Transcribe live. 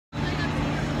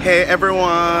Hey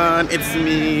everyone, it's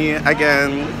me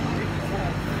again.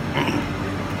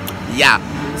 Yeah,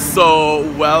 so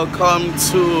welcome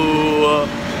to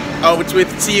Out with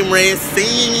Team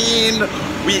Rayceen.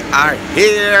 We are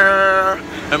here.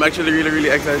 I'm actually really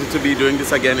excited to be doing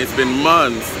this again. It's been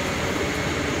months.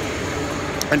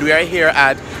 And we are here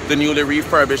at the newly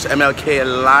refurbished MLK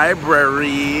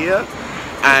library.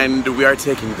 And we are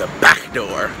taking the back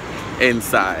door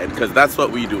inside, because that's what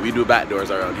we do. We do back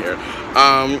doors around here.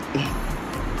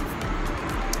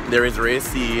 There is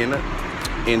Rayceen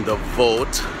in the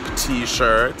Vote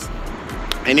t-shirt.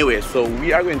 Anyway, so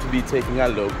we are going to be taking a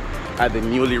look at the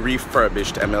newly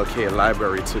refurbished MLK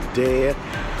library today.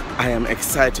 I am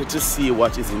excited to see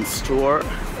what is in store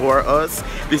for us.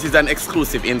 This is an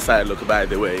exclusive inside look, by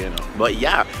the way, you know. But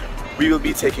yeah, we will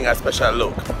be taking a special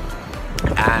look.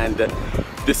 And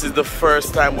this is the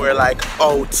first time we're like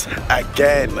out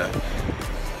again.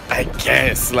 I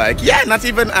guess, like, yeah, not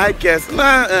even I guess,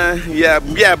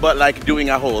 yeah, but like doing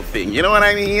a whole thing, you know what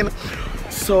I mean?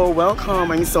 So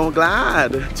welcome, I'm so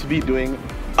glad to be doing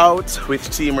Out with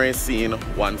Team Rayceen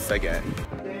once again.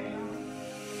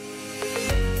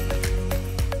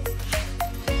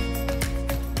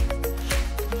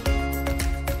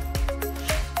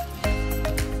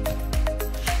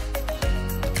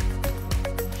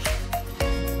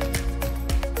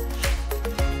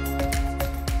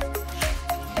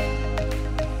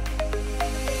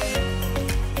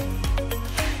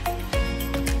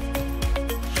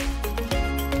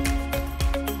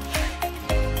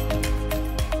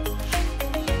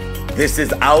 This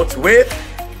is Out with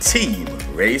Team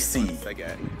Rayceen.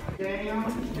 Again.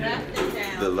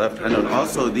 The left hand, and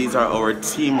also these are our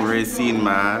Team Rayceen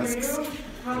masks.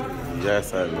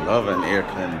 Yes, I love an air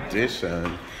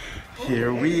condition.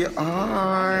 Here we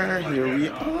are. Here we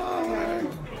are.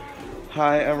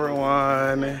 Hi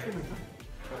everyone.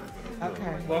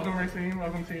 Okay. Welcome Rayceen.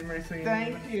 Welcome Team Rayceen.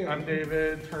 Thank you. I'm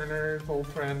David Turner, old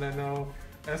friend I know.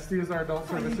 Esty is our adult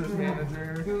services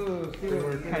manager. Good. They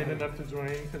were kind enough to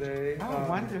join today. Oh,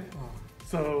 wonderful.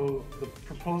 So the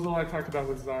proposal I talked about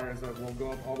with Zara is that we'll go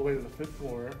up all the way to the 5th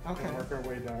floor and work our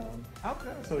way down.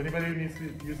 Okay. So anybody who needs to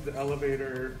use the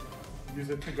elevator, use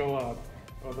it to go up.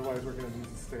 Otherwise, we're going to use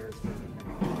the stairs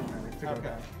to go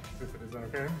down. Is that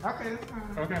okay? Okay, that's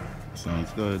fine. Okay.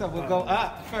 Sounds good. So we'll go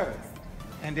up first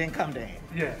and then come down.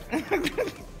 Yeah.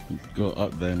 Go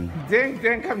up then.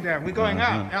 Then come down. We're going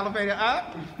up. Elevator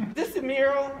up. This is the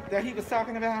mural that he was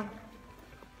talking about?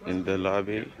 In the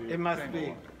lobby. It must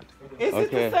be. Is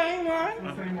it the same one?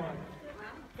 The same one.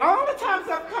 All the times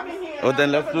I've come in here. Oh,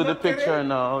 then let's do the picture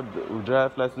now.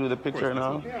 Jeff, let's do the picture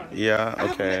now. Yeah,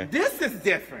 okay. This is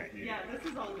different. Yeah, this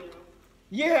is all new.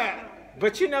 Yeah,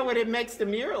 but you know what? It makes the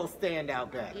mural stand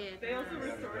out better. Yeah, they also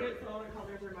restored it, so all the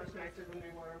colors are much nicer than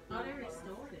they were. Oh, they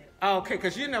restored it. Okay,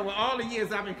 because you know, with all the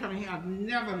years I've been coming here, I've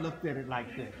never looked at it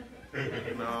like this.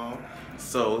 No.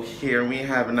 So here we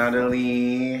have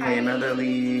Natalie. Hey,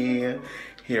 Natalie.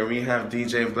 Here we have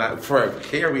DJ Blakberri.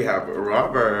 Here we have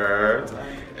Robert.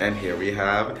 And here we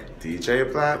have DJ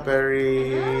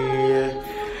Blakberri.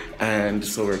 And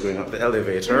so we're going up the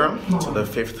elevator to the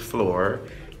 5th floor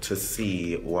to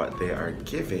see what they are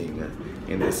giving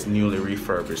in this newly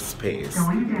refurbished space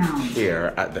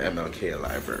here at the MLK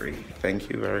library. Thank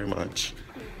you very much.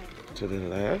 To the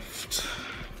left.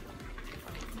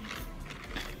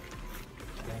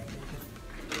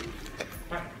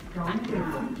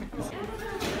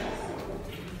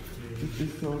 This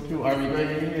is so cute. Are we going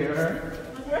in here?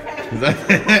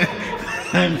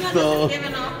 I'm so.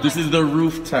 This is the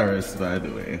roof terrace, by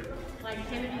the way. Like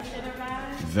Kennedy Center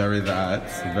vibes? Very that,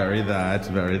 very that,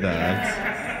 very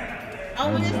that.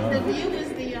 Oh, and the view is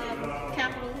the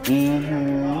Capitol.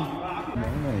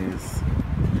 Nice.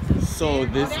 So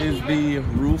this is the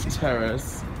roof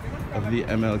terrace of the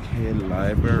MLK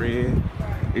library.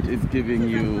 It is giving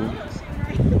you,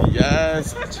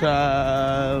 yes,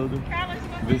 child.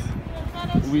 This,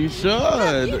 we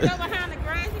should.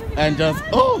 And just,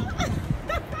 oh,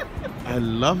 I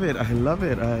love it, I love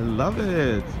it, I love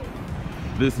it.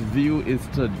 This view is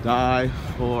to die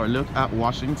for. Look at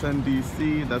Washington,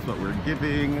 D.C. That's what we're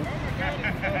giving.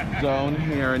 Down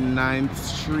here, 9th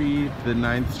Street, the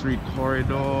 9th Street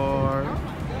corridor.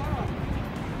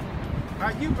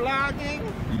 Are you vlogging?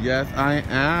 Yes, I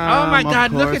am. Oh my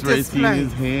God, look at this Rayceen place.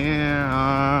 is here.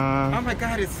 Oh my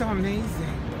God, it's so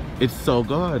amazing. It's so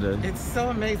good. It's so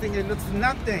amazing, it looks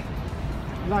nothing.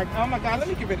 Like, oh my God, let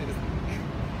me get rid of this.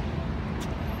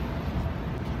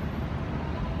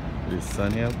 It's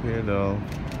sunny up here though.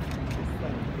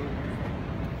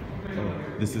 Oh,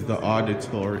 this is the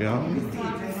auditorium.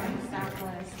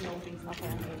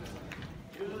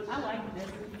 I like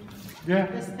this. Yeah.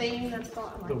 This thing that's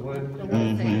got The wood. the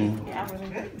wood thing. Yeah.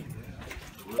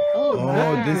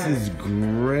 Oh, this is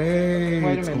great.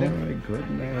 Wait a minute. Oh my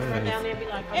goodness. Down there and be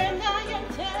like, and now you're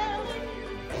telling.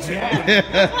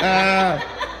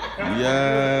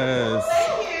 Yes.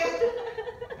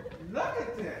 Look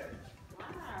at that. Wow.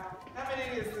 How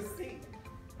many is the seat?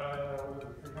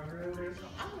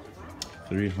 300.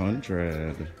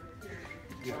 300.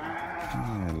 I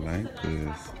like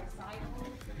this.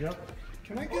 Yep.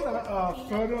 Can I get a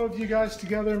photo of you guys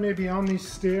together, maybe on these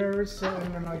stairs,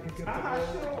 and then I can get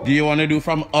the. Do you want to do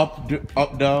from up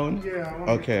down? Yeah. I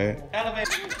wanna Okay.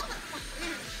 Elevator.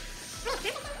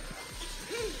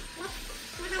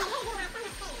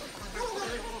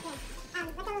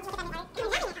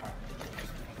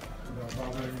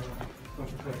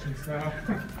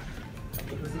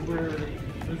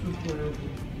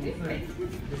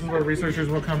 This is where researchers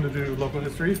will come to do local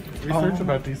history research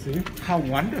about DC. How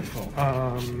wonderful.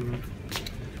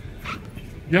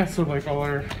 Yeah, so like all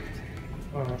our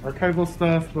archival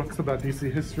stuff, books about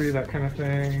DC history, that kind of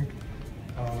thing.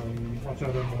 Watch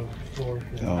out on the floor.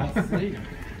 Oh. I see.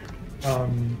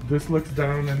 This looks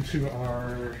down into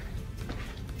our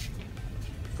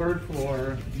third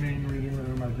floor main reading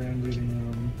room, our grand reading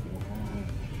room.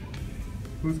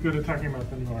 Who's good at talking about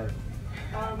the North?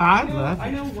 I love it. I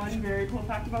know one very cool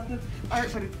fact about this art,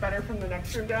 but it's better from the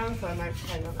next room down, so I might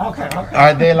kind of. Okay, okay.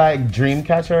 Are they like dream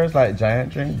catchers, like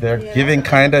giant dream? They're Yeah. giving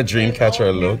kind of dream It's all catcher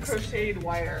hand looks. crocheted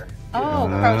wire. Oh,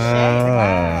 crochet.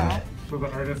 Ah. Wow. So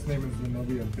the artist's name is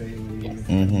Zenobia Bailey.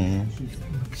 Mhm.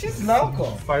 She's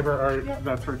local. Fiber art,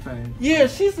 that's her thing. Yeah,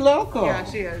 she's local. Yeah,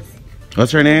 she is.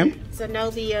 What's her name?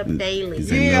 Zenobia Bailey.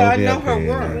 Is it Yeah, I Zenobia know her Bailey?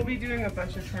 work. We'll be doing a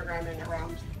bunch of programming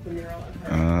around the mural.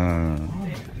 Ah.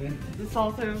 This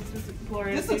also is just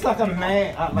glorious. This looks like a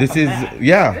man. Like This a is, map.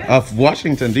 yeah, of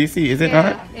Washington, D.C., is it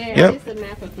not? Yeah, Yep. it's a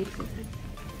map of DC.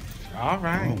 All Oh,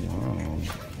 right. wow.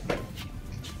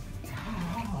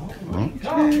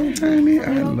 Okay, honey,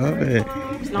 I love it.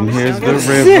 And here's the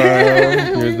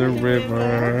river. Here's the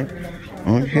river.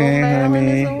 Okay,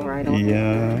 honey.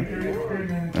 Yeah.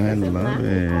 I love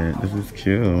it. This is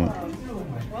cute.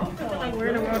 Like where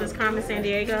in the world is Carmen San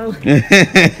Diego? Georgia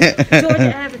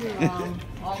Avenue.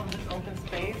 All of this open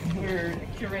space, we're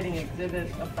curating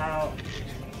exhibits about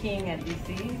King and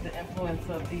DC, the influence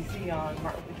of DC on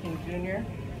Martin Luther King Jr.,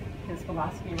 his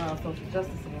philosophy around social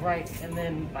justice and rights, and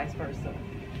then vice versa.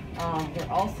 We're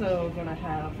also going to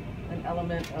have an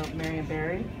element of Marion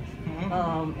Barry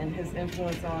and his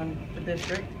influence on the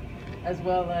district, as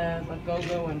well as a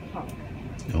go-go and punk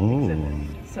exhibit. Oh.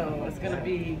 So it's going to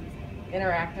be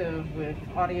interactive with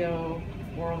audio,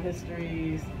 oral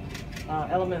histories,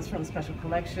 elements from special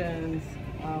collections.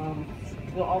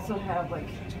 We'll also have like,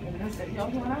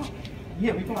 y'all going out?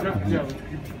 Yeah, we going out. Yeah. It's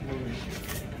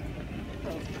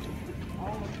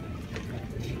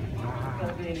going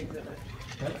to be an exhibit.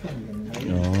 That's gonna be amazing.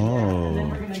 And then Oh.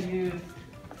 we're going to use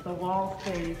the wall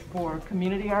space for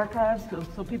community archives,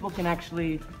 so people can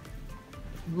actually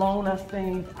loan us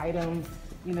things, items,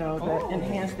 you know, that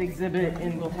enhance the exhibit,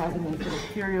 and we'll have them in sort of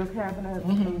curio cabinets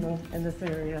in this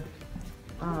area.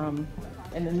 And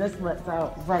then this lets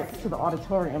out right to the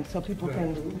auditorium, so people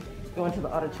can go into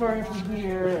the auditorium from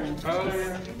here and just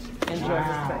enjoy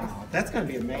the space. That's gonna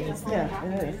be amazing. Yeah,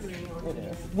 it is. It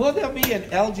is. Will there be an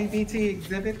LGBT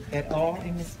exhibit at all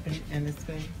in this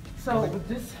space? So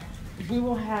this, we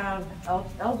will have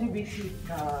LGBT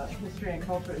history and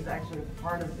culture is actually a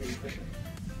part of the exhibit.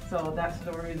 So that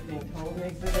story is being told in the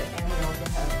exhibit, and we also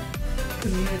have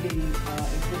community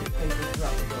exhibit spaces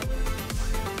throughout the building.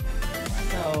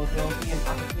 So there'll be an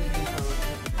opportunity for a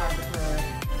photographer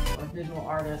or visual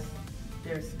artist.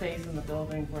 There's space in the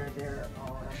building where there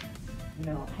are, you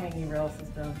know, hanging rail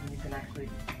systems, and you can actually,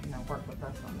 you know, work with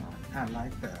us on that. I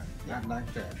like that. I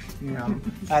like that. You know,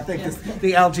 I think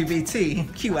the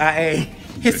LGBTQIA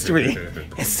history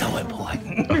is so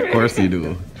important. Of course you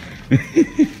do.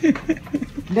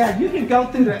 Now you can go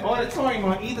through the auditorium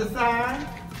on either side.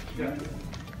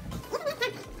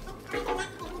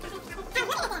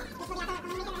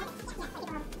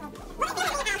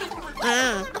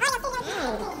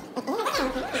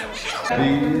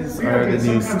 These are the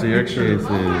new staircases.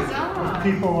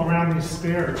 People around these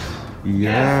stairs.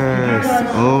 Yes.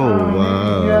 Oh,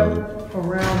 wow. Yeah,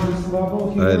 around this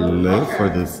level here. I live for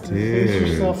the Face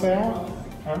stairs. yourself out.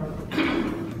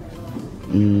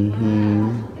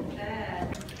 Mm-hmm.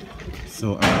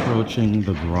 So approaching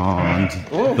the grand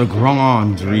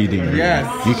reading room.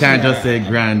 Yes. You can't just say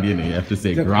grand, you know, you have to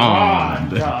say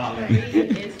grand.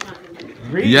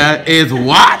 Yeah, is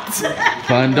what?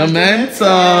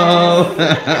 Fundamental.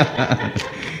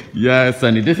 Yes,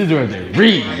 honey, this is where they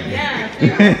read. Yeah,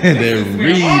 They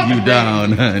read you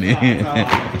down, honey.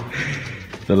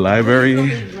 The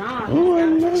library. Oh, I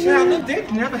love it. Child, look,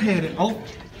 they've never had it open.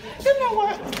 You know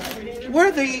what? Were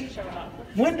the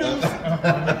windows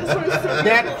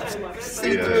that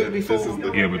see through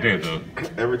before? Yeah, but there's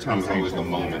Every time it's always the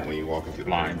moment when you walk into the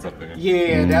lines up there.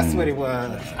 Yeah, that's what it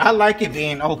was. I like it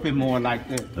being open more like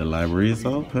this. The library is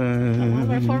open.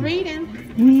 We're for reading.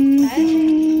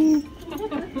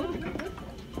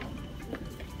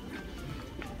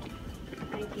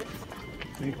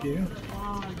 Thank you.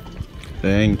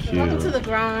 Thank you. Welcome to the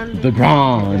Grand. The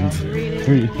Grand.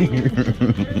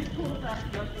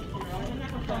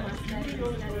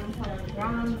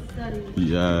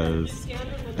 Yes.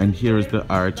 And here's the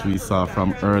art we saw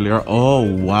from earlier.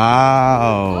 Oh,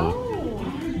 wow.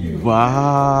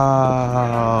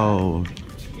 Wow.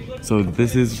 So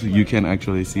this is, you can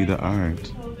actually see the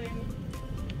art.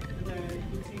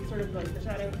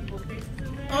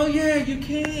 Oh yeah, you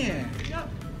can.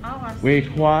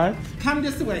 Wait, what? Come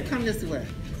this way, come this way.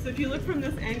 So if you look from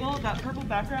this angle, that purple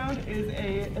background is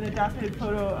an adapted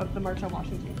photo of the March on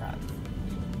Washington crowd.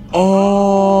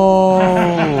 Oh. So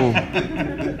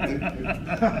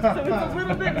it's a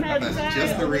little bit mad.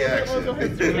 just the reaction.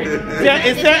 Is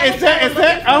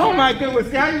that, oh my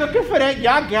goodness, y'all looking for that?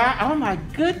 Y'all got, oh my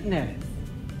goodness.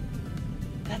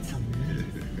 That's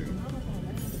amazing.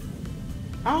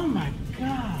 Oh my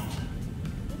God.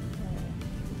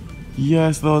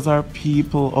 Yes, those are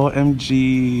people.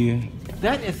 OMG.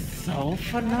 That is so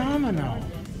phenomenal.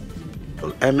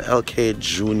 MLK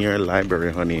Junior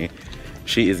Library, honey.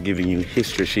 She is giving you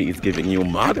history. She is giving you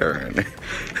modern.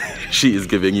 She is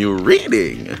giving you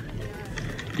reading.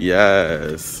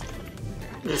 Yes.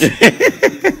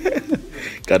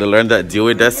 Gotta learn that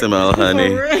Dewey Decimal,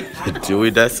 honey.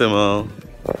 Dewey Decimal.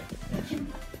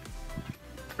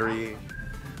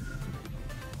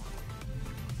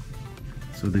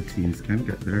 So the teens can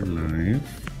get their life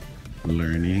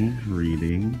learning,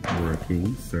 reading,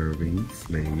 working, serving,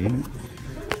 slaying.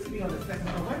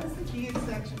 What is the kids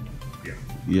section?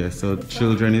 Yeah, so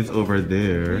children is over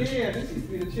there. Yeah, this used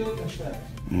to be the children's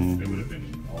section. It would have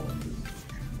been all in this.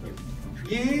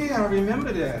 Yeah, I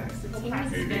remember that.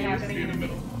 Maybe it was in the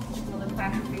middle. Will the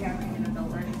classes be happening in the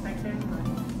adult learning section?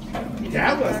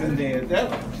 That wasn't there.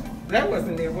 That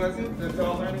wasn't there, was it? The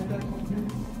adult learning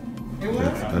section? It was?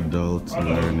 That's adult That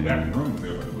learning. room was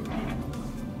there, but it was not.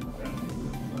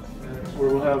 Where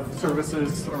we'll have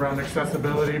services around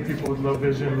accessibility, people with low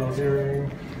vision, low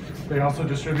hearing. They also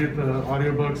distribute the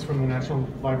audiobooks from the National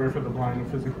Library for the Blind and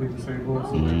Physically Disabled.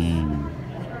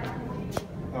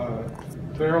 So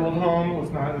their old home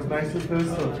was not as nice as this,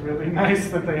 so it's really nice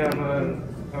that they have a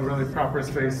really proper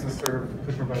space to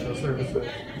provide those services.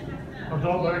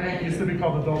 Adult learning used to be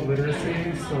called adult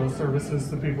literacy, so services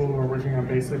to people who are working on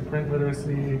basic print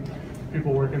literacy,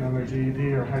 people working on their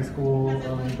GED or high school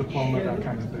diploma, that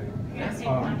kind of thing.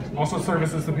 Also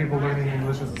services to people learning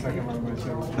English as a second language.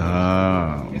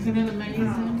 Ah. Isn't it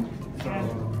amazing?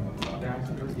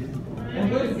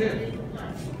 And what is it?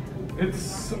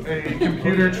 It's a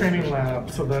computer training lab,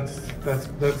 so that's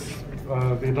the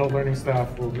adult learning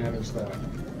staff will manage that.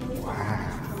 Wow.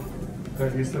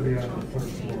 That used to be on the first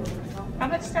floor. How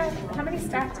many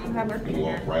staff do you have working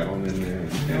Walk here? right on in there.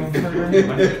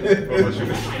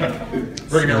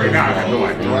 Bring it right now. I feel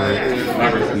like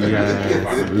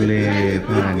Yes, lit,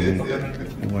 honey.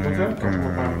 Wow, girl.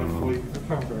 That's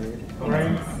not great.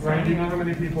 Ryan, do you know how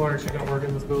many people are actually going to work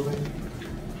in this building?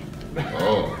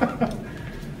 Oh.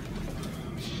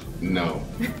 No.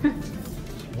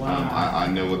 I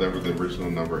know whatever the original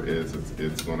number is,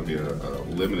 it's going to be a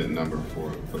limited number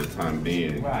for the time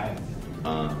being. Right.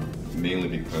 Mainly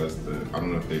because I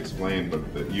don't know if they explained, but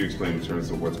you explained in terms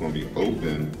of what's going to be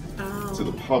open to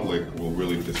the public will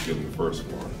really just be on the first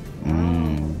floor.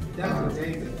 That's what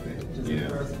David said, just the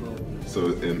first floor.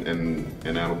 So and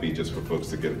that'll be just for folks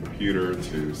to get a computer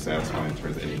to satisfy in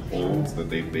terms of any holds that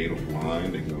they've made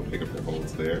online. They can go pick up their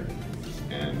holds there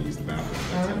and use the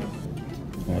bathroom.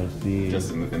 I see.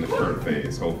 Just in the current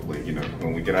phase, hopefully,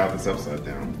 when we get out of this upside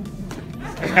down.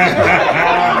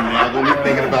 I'm not gonna be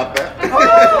thinking about that.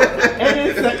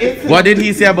 What did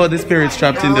he say about the spirits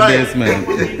trapped in the basement?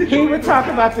 He would talk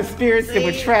about the spirits that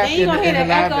were trapped in the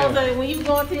library. When you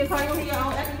go into your car, you'll hear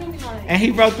all that. And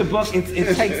he wrote the book.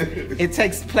 It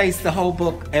takes place. The whole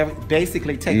book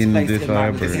basically takes In place this in my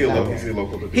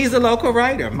library. He's a local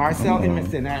writer, Marcel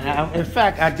Emerson. In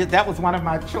fact, that was one of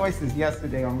my choices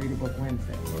yesterday on Read a Book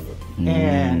Wednesday.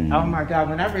 And oh my God,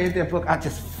 when I read that book, I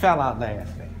just fell out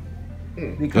laughing.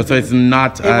 So it's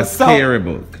not a scary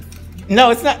book.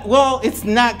 No, it's not. Well, it's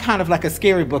not kind of like a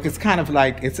scary book. It's kind of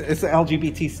like it's an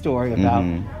LGBT story about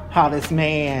how this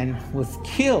man was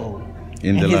killed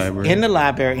In the library? In the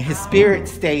library. His spirit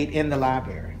stayed in the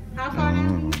library. How far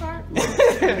down you park? It's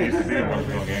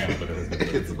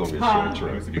gonna be a short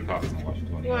trip.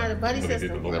 You are the buddy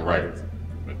system. Right.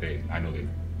 But I know they,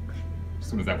 as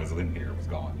soon as I was in here, it was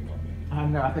gone. You know what I mean? I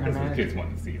know, I can Because the imagine. kids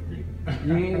wanted to see it, really.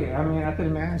 Yeah, I mean, I can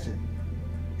imagine.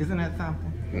 Isn't that something?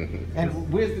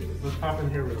 And where's the... Let's pop in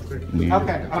here real quick.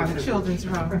 Okay, on the children's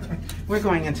room. We're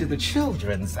going into the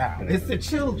children's aisle. It's the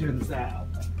children's aisle.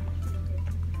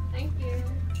 Thank you.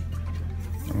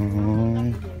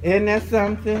 Isn't that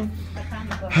something?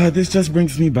 This just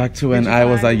brings me back to when I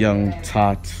was a young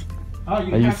tot.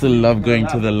 I used to love going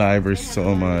to the library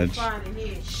so much. My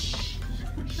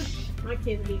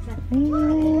kids be excited.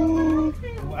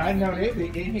 I know they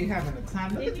be having a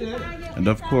time. Look at that. And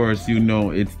of course, you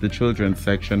know it's the children's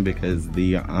section because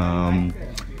the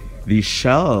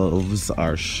shelves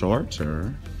are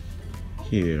shorter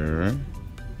here.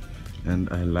 And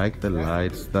I like the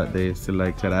lights that they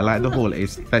selected. I like the whole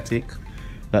aesthetic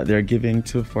that they're giving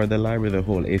for the library. The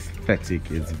whole aesthetic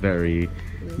is very,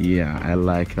 yeah, I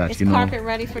like that. It's you know, carpet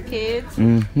ready for kids.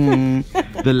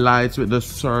 The lights with the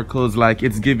circles, like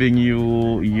it's giving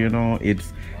you, you know,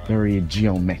 it's very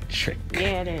geometric.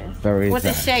 Yeah, it is. Very with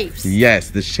the shapes.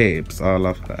 Yes, the shapes, all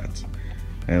of that.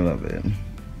 I love it.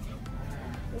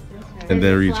 And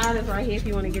the the slide is right here if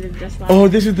you want to get it just like. Oh,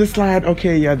 this is the slide.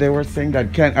 Okay, yeah, they were saying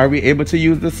that. Are we able to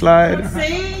use the slide?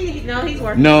 See, no, he's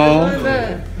working. No.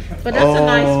 But that's a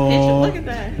nice picture. Look at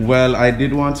that. Well, I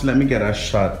did want to let me get a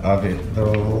shot of it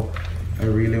though. I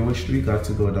really wished we got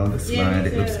to go down the slide.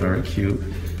 It looks very cute.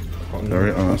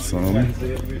 Very awesome.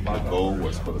 My goal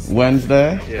was for the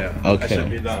Wednesday? Yeah. Okay. I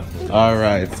should be done. All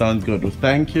right. Sounds good. Well,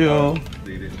 thank you.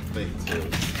 They didn't think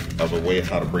of a way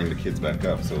how to bring the kids back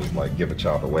up, so it was like give a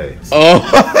child away. Oh,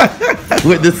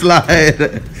 with the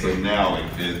slide. So now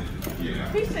it did,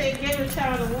 yeah. He said give a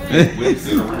child away. Whips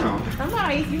it around.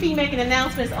 Somebody, you be making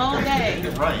announcements all day.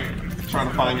 Right. Trying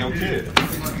to find your kid.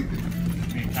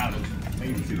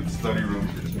 See the study room.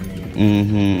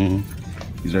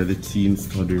 These are the teen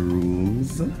study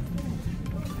rooms.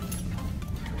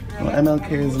 Well,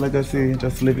 MLK's legacy,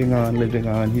 just living on.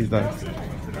 He's that.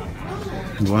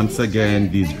 And once again,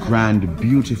 these grand,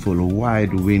 beautiful,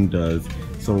 wide windows.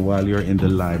 So while you're in the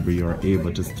library, you're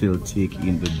able to still take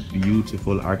in the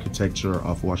beautiful architecture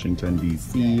of Washington,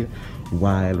 D.C.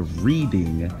 while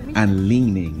reading and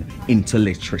leaning into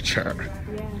literature.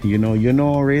 You know,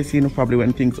 Rayceen, probably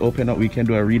when things open up, we can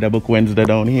do a read a book Wednesday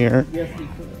down here. Yes, we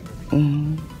could.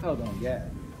 Hold on, yeah.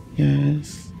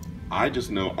 Yes. I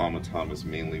just know Alma Thomas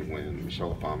mainly when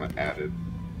Michelle Obama added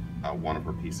one of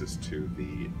her pieces to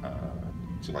the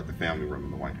the family room in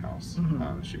the White House.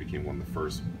 She became one of the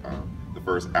first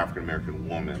African American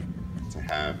woman to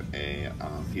have a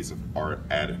piece of art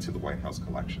added to the White House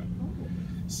collection.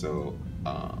 So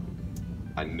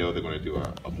I know they're going to do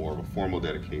a more of a formal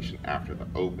dedication after the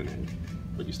opening,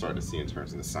 but you start to see in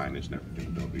terms of the signage and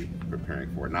everything they'll be preparing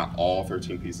for. Not all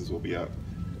 13 pieces will be up,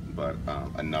 but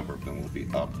a number of them will be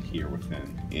up here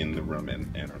in the room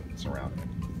and surrounding.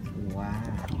 Wow.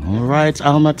 All right,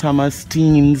 Alma Thomas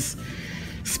Teens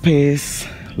Space.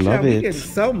 Love We it. getting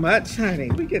so much, honey.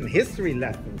 We getting history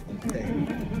lessons today.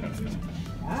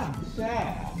 I'm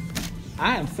sad.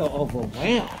 I am so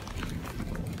overwhelmed.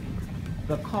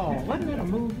 The Call. Wasn't that a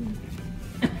movie?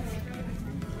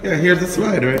 Yeah, here's the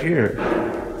slide right here.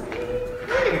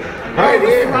 Right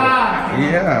here.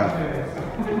 Yeah.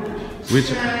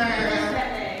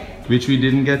 Which we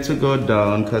didn't get to go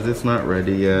down because it's not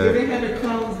ready Do yet. they have it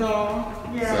closed off?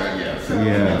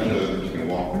 Yeah. You can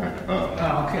walk back up.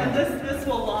 Oh, okay. This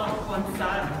will lock one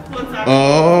side.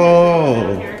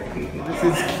 Oh, this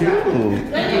is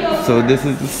cute. So this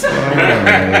is the slide.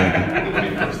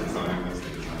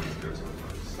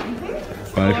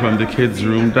 Right from the kids'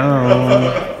 room down.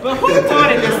 But who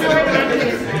bought it? Who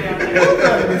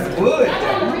bought this wood?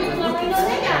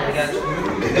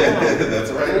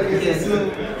 That's right.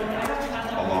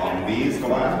 Along these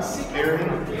glass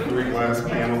area, 3 glass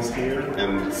panels here,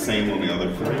 and same on the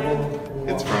other 3.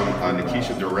 It's from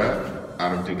Nikisha Durrett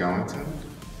out of Duke Ellington.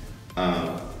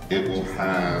 It will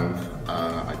have,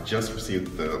 I just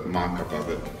received the mock-up of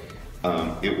it.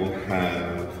 It will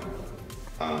have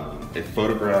a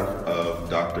photograph of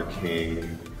Dr.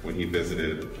 King when he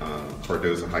visited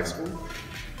Cardozo High School.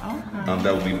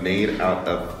 That will be made out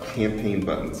of campaign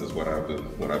buttons, is what I've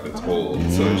been told.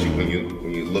 So when you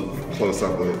look close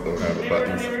up, it'll have the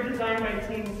buttons. They were designed by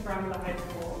routines from the high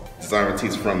school. Design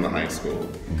routines from the high school.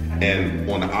 And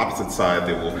on the opposite side,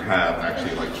 they will have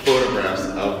actually like photographs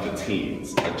of the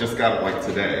teens. I just got it like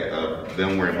today of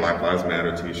them wearing Black Lives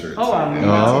Matter t-shirts. Oh, I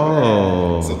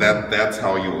know. So that's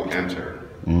how you will enter.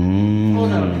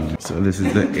 So this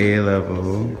is the A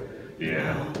level.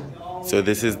 Yeah. So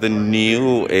this is the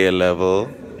new A level,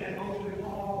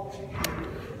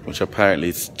 which apparently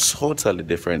is totally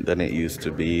different than it used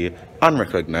to be.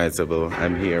 Unrecognizable,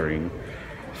 I'm hearing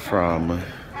from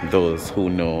those who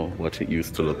know what it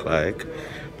used to look like.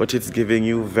 But it's giving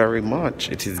you very much.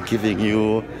 It is giving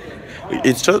you,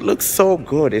 it just looks so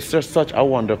good. It's just such a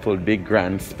wonderful, big,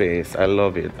 grand space. I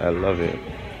love it. I love it.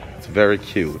 It's very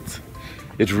cute.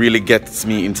 It really gets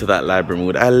me into that library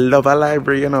mood. I love a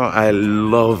library, you know. I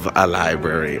love a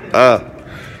library.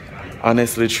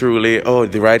 Honestly, truly. Oh,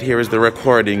 right here is the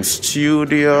recording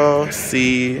studio.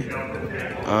 See?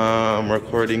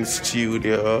 Recording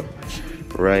studio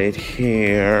right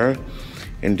here.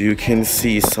 And you can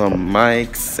see some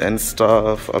mics and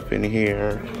stuff up in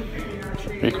here.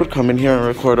 We could come in here and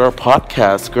record our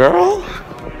podcast, girl.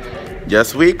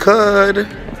 Yes, we could.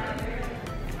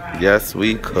 Yes,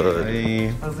 we could. Hey.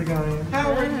 How's it going?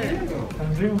 How are you?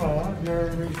 I'm doing well. You're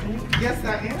Rayceen? Yes,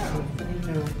 I am. Nice to meet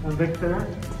you. I'm Victor.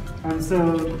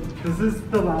 So this is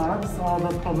the labs. All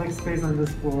the public space on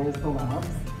this floor is the labs.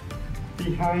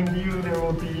 Behind you there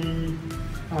will be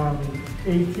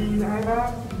 18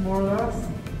 iLabs, more or less,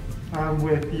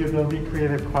 with the Adobe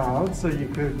Creative Cloud, so you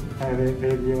could edit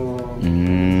video,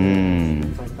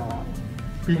 things like that.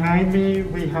 Behind me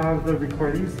we have the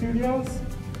recording studios.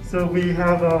 So we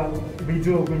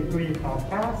do a weekly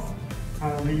podcast.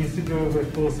 We used to do it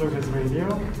with Full Service Radio,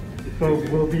 but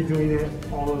we'll be doing it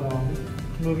all alone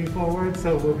moving forward.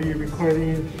 So we'll be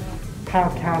recording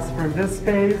podcasts from this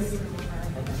space.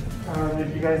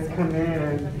 If you guys come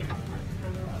in,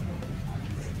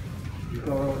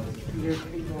 go here,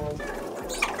 people.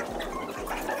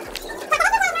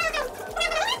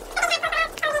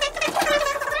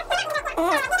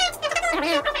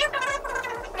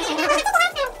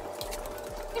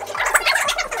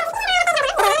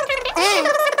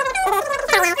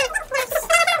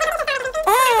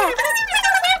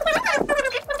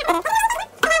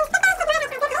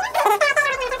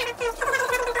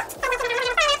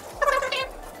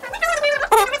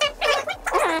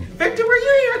 Victor, were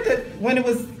you here when it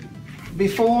was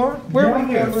before? Where were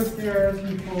you? I was here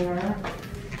before.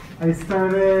 I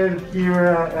started here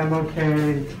at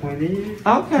MLK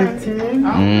 2015.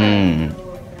 Okay.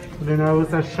 Then I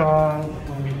was at Shaw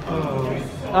when we closed.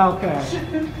 Okay.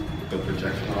 The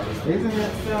projection artist. Isn't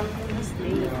that stuff?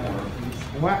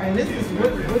 Wow, and this is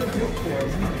what is this for?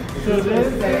 So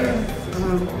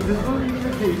this will be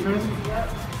vacation.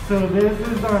 So this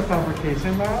is our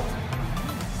fabrication lab.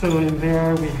 So in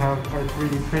there we have our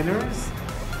 3D printers.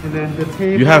 And then the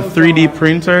table. You have 3D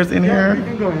printers in Yeah, here? you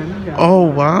can go in. Yeah. Oh,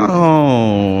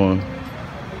 wow.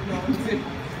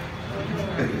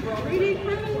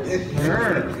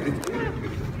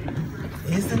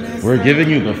 Isn't that We're giving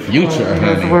you the future,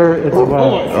 That's honey. where it's wet.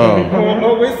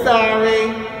 Oh, we're sorry.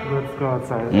 Let's go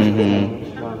outside.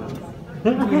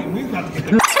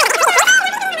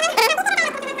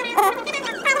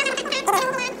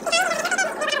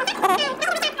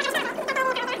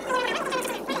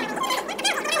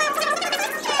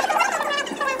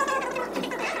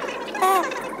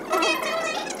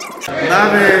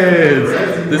 Love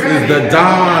it. This is the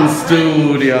dance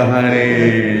studio,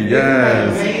 honey.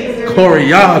 Yes.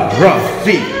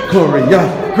 Choreography.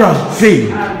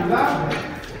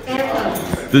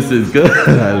 This is good.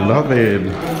 I love it.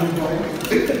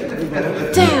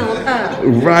 Down, up.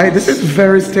 Right. This is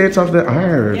very state of the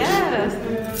art. Yes.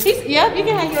 Yep, you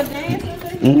can have your dance.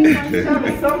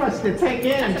 There's so much to take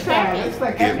in. Child. It's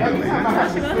like every time I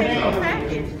have to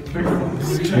Package.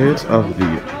 State of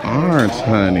the art,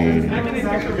 honey.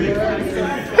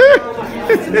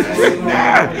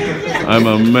 I'm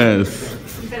a mess.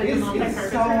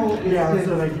 Yeah,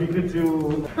 so like you could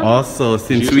do. Also,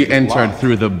 since we entered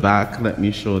through the back, let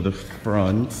me show the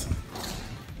front.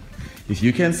 If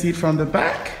you can see it from the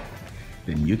back,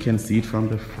 then you can see it from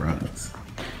the front.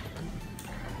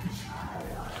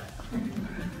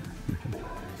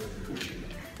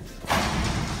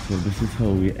 So this is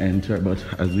how we enter, but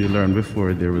as we learned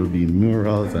before, there will be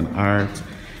murals and art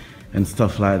and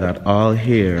stuff like that all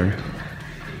here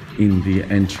in the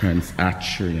entrance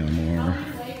atrium or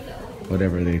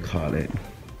whatever they call it.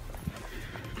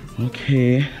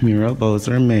 Okay, Mural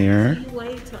Bowser Mayor.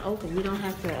 Wait to open. We don't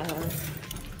have to.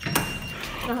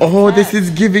 Oh, this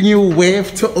is giving you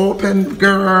wave to open,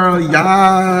 girl.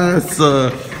 Yes.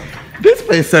 This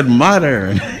place said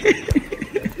modern.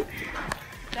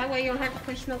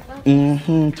 additional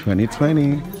fun.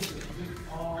 2020.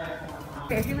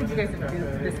 I feel like you guys do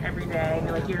this every day.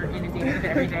 Like you're inundated with it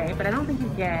every day, but I don't think you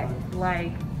get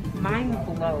like mind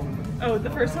blown. Oh, the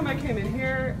first time I came in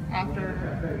here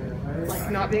after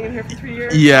like not being in here for 3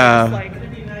 years. Yeah. I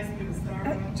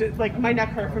was, like my neck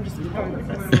hurt from just going like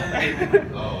this.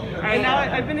 And now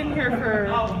I've been in here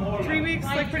for 3 weeks,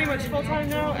 like pretty much full time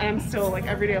now, and I'm still like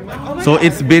every day I'm like, oh my So God.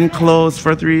 it's been closed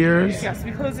for 3 years? Yes,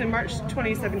 we closed in March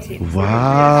 2017.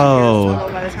 Wow.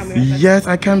 So by the time we opened. Yes,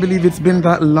 I can't believe it's been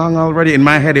that long already. In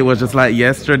my head, it was just like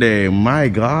yesterday. My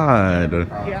God.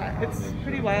 Yeah, it's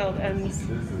pretty wild, and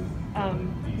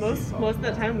most of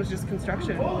the time was just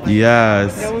construction. Like,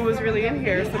 Yes. no one was really in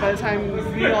here, so by the time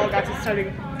we all got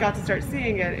to start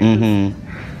seeing it, it was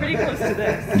pretty close to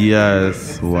this.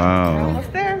 Yes. Wow.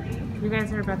 Almost there. You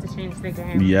guys are about to change the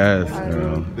game. Yes,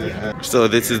 girl. So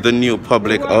this is the new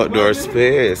public outdoor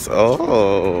space.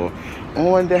 Oh,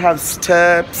 and they have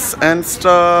steps and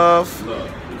stuff.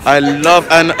 I love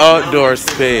an outdoor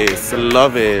space.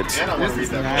 Love it.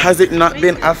 Has it not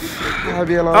been a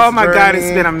fabulous Oh my God, it's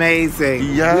journey? been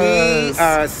amazing. Yes. We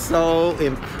are so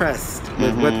impressed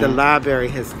with what the library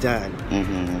has done.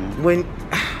 When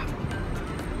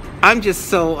I'm just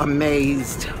so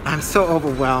amazed. I'm so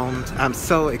overwhelmed. I'm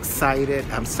so excited.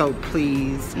 I'm so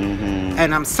pleased.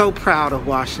 And I'm so proud of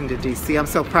Washington, D.C. I'm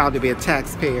so proud to be a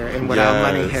taxpayer and what our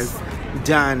money has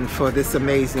done for this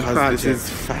amazing project. This is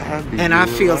fabulous. And I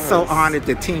feel so honored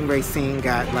that Team Rayceen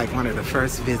got like one of the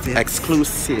first visits.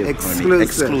 Exclusive.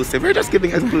 Exclusive. We're just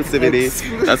giving exclusivity.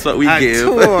 That's what we a give.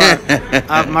 tour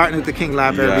of Martin Luther King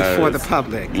Library before the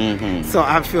public. So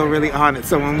I feel really honored.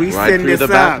 So when we send through this the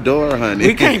back up, door, honey.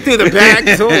 we came through the back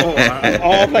door.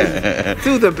 All places.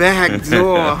 Through the back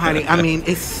door, honey. I mean,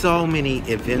 it's so many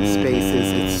event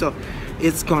spaces.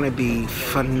 It's going to be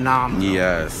phenomenal.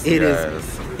 Yes. It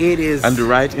is. It is. And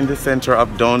right in the center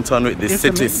of downtown with the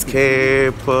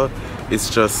cityscape. It's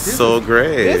just so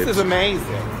great. This is amazing.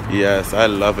 Yes, I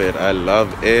love it. I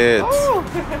love it. Oh.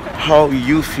 How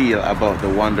you feel about the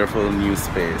wonderful new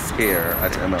space here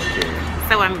at MLK?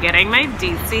 So I'm getting my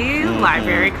DC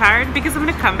library card because I'm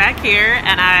going to come back here,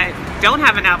 and I don't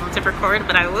have an album to record,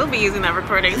 but I will be using that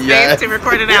recording space to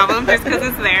record an album just because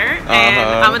it's there. And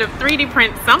I'm going to 3D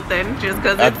print something just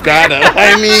because it's there.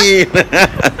 I mean,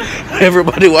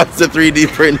 everybody wants to 3D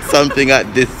print something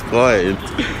at this point.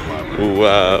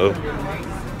 Wow.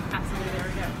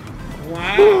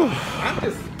 Wow.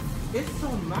 It's so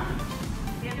much.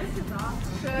 Yeah, this is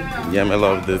awesome. Yeah, I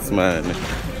love this, man.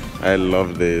 I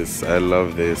love this. I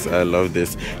love this. I love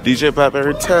this. DJ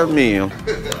Blakberri, tell me,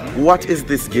 what is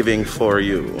this giving for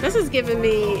you? This is giving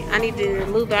me, I need to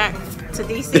move back to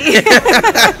DC.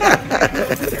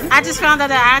 I just found out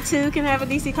that I too can have a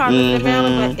DC card in the mail,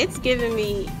 but it's giving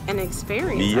me an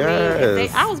experience. Yes. I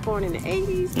mean, I was born in the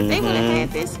 80s. If they would have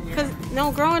had this, because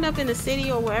growing up in the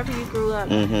city or wherever you grew up,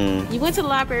 you went to the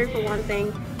library for one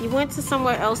thing, you went to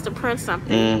somewhere else to print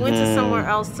something, you went to somewhere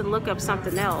else to look up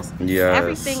something else. Yes.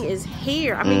 Everything is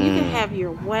here. I mean, you can have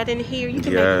your wedding here, you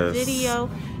can make a video,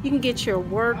 you can get your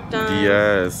work done.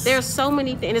 Yes. There's so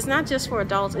many things. And it's not just for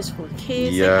adults, it's for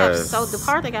kids. Yes. They have the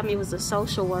part that got me was the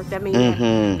social work. That means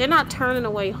that they're not turning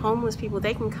away homeless people.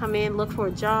 They can come in, look for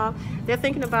a job. They're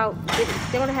thinking about, they're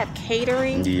going to have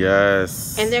catering.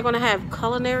 Yes. And they're going to have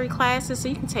culinary classes. So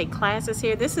you can take classes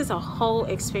here. This is a whole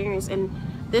experience. And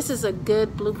this is a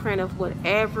good blueprint of what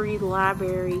every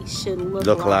library should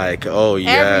look like. Oh,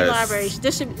 yes. Every library.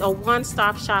 This should be a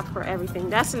one-stop shop for everything.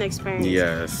 That's an experience.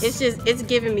 Yes. It's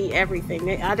giving me everything.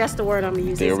 That's the word I'm going to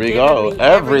use. There we go.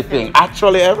 Everything.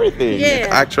 Actually, everything. Yeah.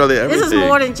 Actually, everything. This is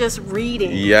more than just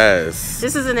reading. Yes.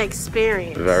 This is an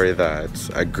experience. Very that.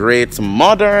 A great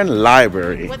modern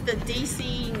library. With the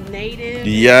DC native.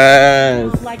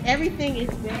 Yes. Like everything is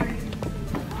very.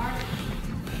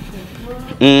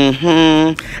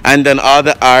 And then all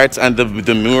the arts and the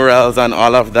murals and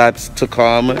all of that to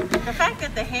come. The fact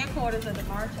that the headquarters of the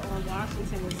March on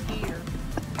Washington was here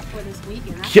for this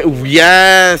weekend.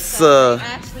 Yes. So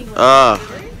actually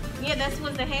yeah, this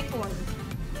was the headquarters.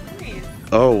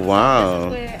 Oh, wow.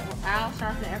 This is where Al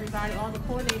Sharpton, everybody, all the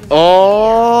coordinators.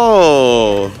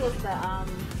 Oh.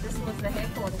 This was the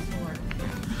headquarters for it.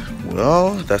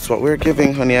 Well, that's what we're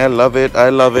giving, honey. I love it. I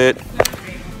love it.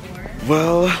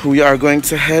 Well, we are going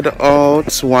to head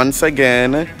out once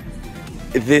again.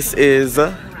 This is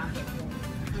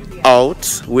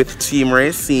Out with Team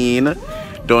Rayceen.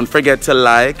 Don't forget to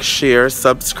like, share,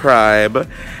 subscribe,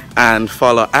 and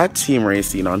follow at Team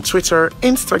Rayceen on Twitter,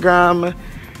 Instagram,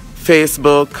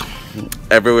 Facebook,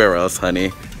 everywhere else,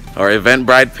 honey. Our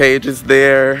Eventbrite page is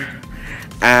there.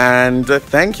 And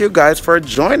thank you guys for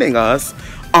joining us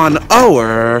on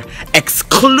our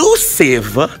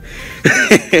exclusive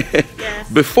Yes.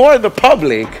 before the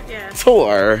public Yes.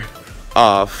 tour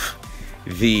of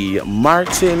the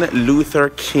Martin Luther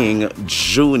King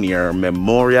Jr.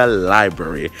 Memorial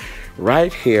Library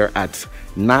right here at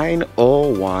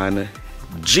 901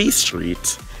 G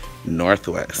Street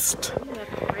Northwest. We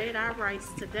have to read our rights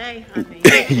today, honey.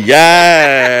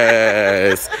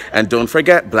 Yes. And don't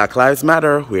forget, Black Lives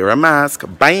Matter. Wear a mask.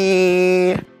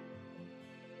 Bye.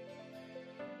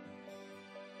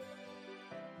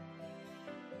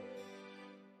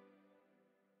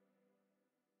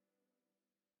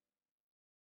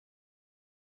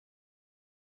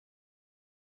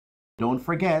 Don't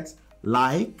forget,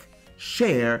 like,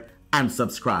 share, and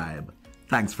subscribe.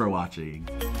 Thanks for watching.